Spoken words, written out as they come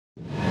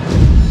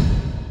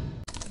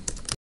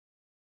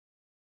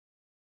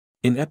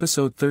In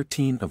episode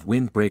 13 of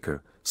Windbreaker,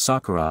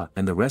 Sakura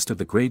and the rest of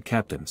the grade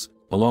captains,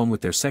 along with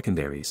their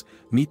secondaries,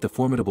 meet the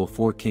formidable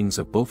four kings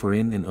of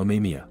Bofurin and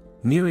Omemiya.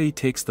 Nirei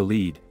takes the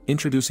lead,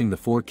 introducing the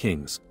four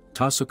kings: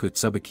 Tasuku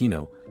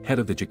Tsubakino, head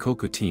of the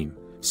Jikoku team,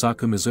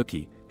 Saku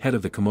Mizuki, head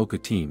of the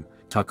Komoku team,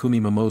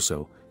 Takumi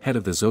Momoso, head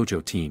of the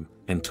Zojo team,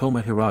 and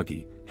Toma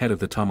Hiragi, head of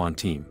the Tamon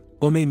team.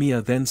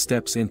 Omemiya then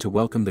steps in to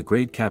welcome the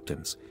grade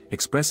captains,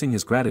 expressing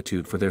his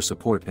gratitude for their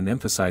support and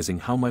emphasizing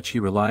how much he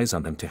relies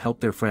on them to help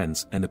their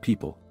friends and the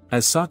people.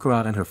 As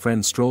Sakura and her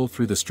friends stroll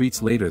through the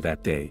streets later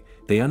that day,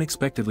 they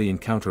unexpectedly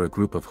encounter a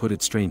group of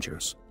hooded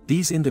strangers.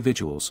 These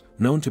individuals,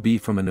 known to be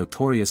from a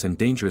notorious and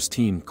dangerous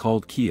team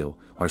called KEEL,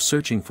 are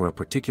searching for a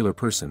particular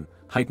person,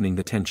 heightening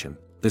the tension.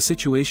 The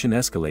situation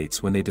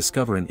escalates when they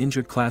discover an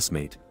injured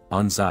classmate,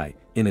 Anzai,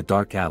 in a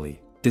dark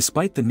alley.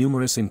 Despite the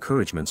numerous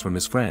encouragements from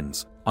his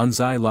friends,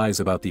 Anzai lies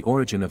about the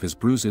origin of his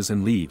bruises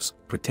and leaves,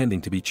 pretending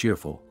to be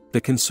cheerful.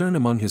 The concern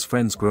among his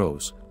friends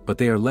grows, but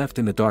they are left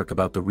in the dark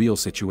about the real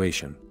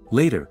situation.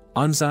 Later,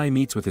 Anzai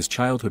meets with his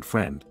childhood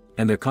friend,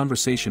 and their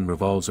conversation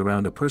revolves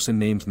around a person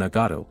named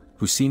Nagato,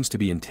 who seems to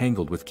be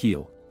entangled with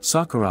KEEL.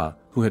 Sakura,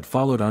 who had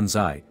followed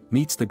Anzai,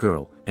 meets the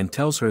girl, and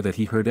tells her that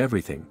he heard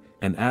everything,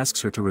 and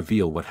asks her to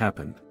reveal what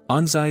happened.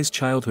 Anzai's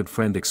childhood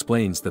friend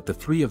explains that the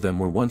three of them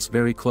were once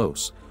very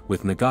close,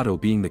 with Nagato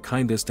being the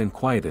kindest and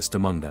quietest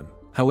among them.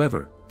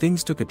 However,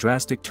 things took a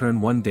drastic turn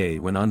one day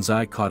when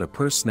Anzai caught a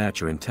purse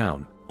snatcher in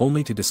town,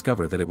 only to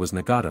discover that it was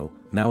Nagato,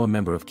 now a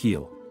member of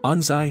KEEL.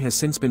 Anzai has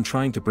since been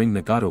trying to bring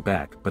Nagato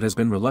back but has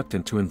been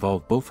reluctant to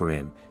involve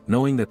Bofurin,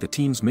 knowing that the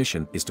team's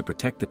mission is to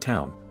protect the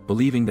town,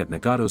 believing that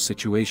Nagato's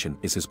situation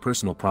is his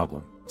personal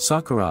problem.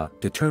 Sakura,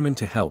 determined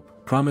to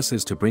help,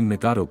 promises to bring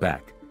Nagato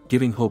back,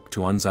 giving hope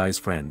to Anzai's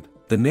friend.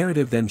 The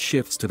narrative then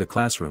shifts to the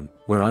classroom,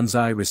 where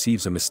Anzai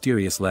receives a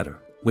mysterious letter.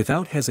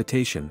 Without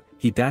hesitation,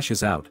 he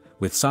dashes out,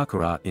 with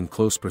Sakura in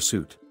close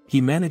pursuit.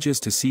 He manages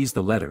to seize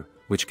the letter,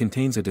 which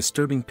contains a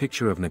disturbing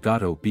picture of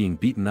Nagato being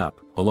beaten up,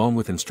 along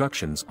with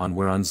instructions on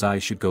where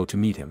Anzai should go to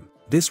meet him.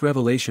 This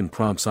revelation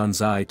prompts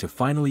Anzai to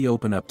finally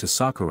open up to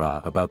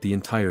Sakura about the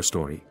entire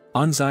story.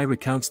 Anzai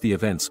recounts the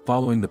events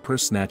following the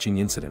purse-snatching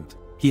incident.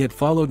 He had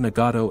followed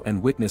Nagato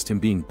and witnessed him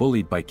being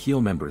bullied by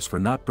KEEL members for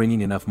not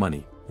bringing enough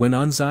money. When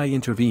Anzai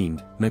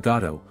intervened,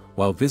 Nagato,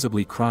 while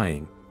visibly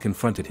crying,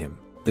 confronted him.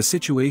 The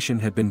situation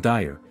had been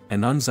dire,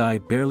 and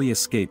Anzai barely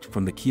escaped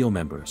from the KEEL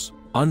members.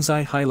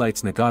 Anzai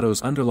highlights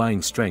Nagato's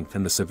underlying strength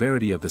and the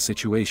severity of the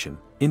situation,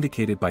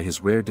 indicated by his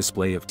rare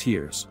display of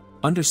tears.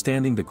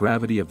 Understanding the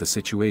gravity of the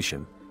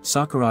situation,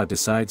 Sakura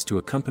decides to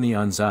accompany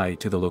Anzai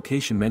to the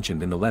location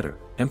mentioned in the letter,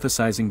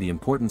 emphasizing the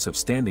importance of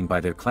standing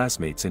by their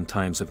classmates in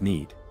times of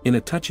need. In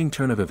a touching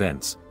turn of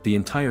events, the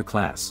entire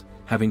class,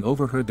 having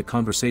overheard the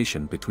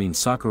conversation between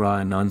Sakura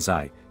and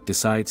Anzai,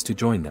 decides to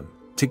join them.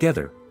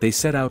 Together, they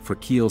set out for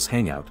KEEL's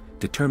hangout,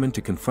 determined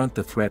to confront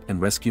the threat and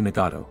rescue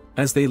Nagato.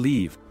 As they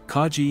leave,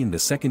 Kaji and the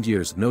second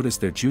years notice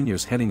their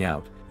juniors heading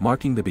out,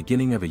 marking the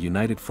beginning of a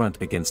united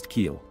front against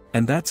KEEL.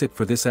 And that's it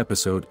for this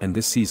episode and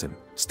this season.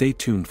 Stay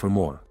tuned for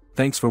more.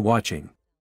 Thanks for watching.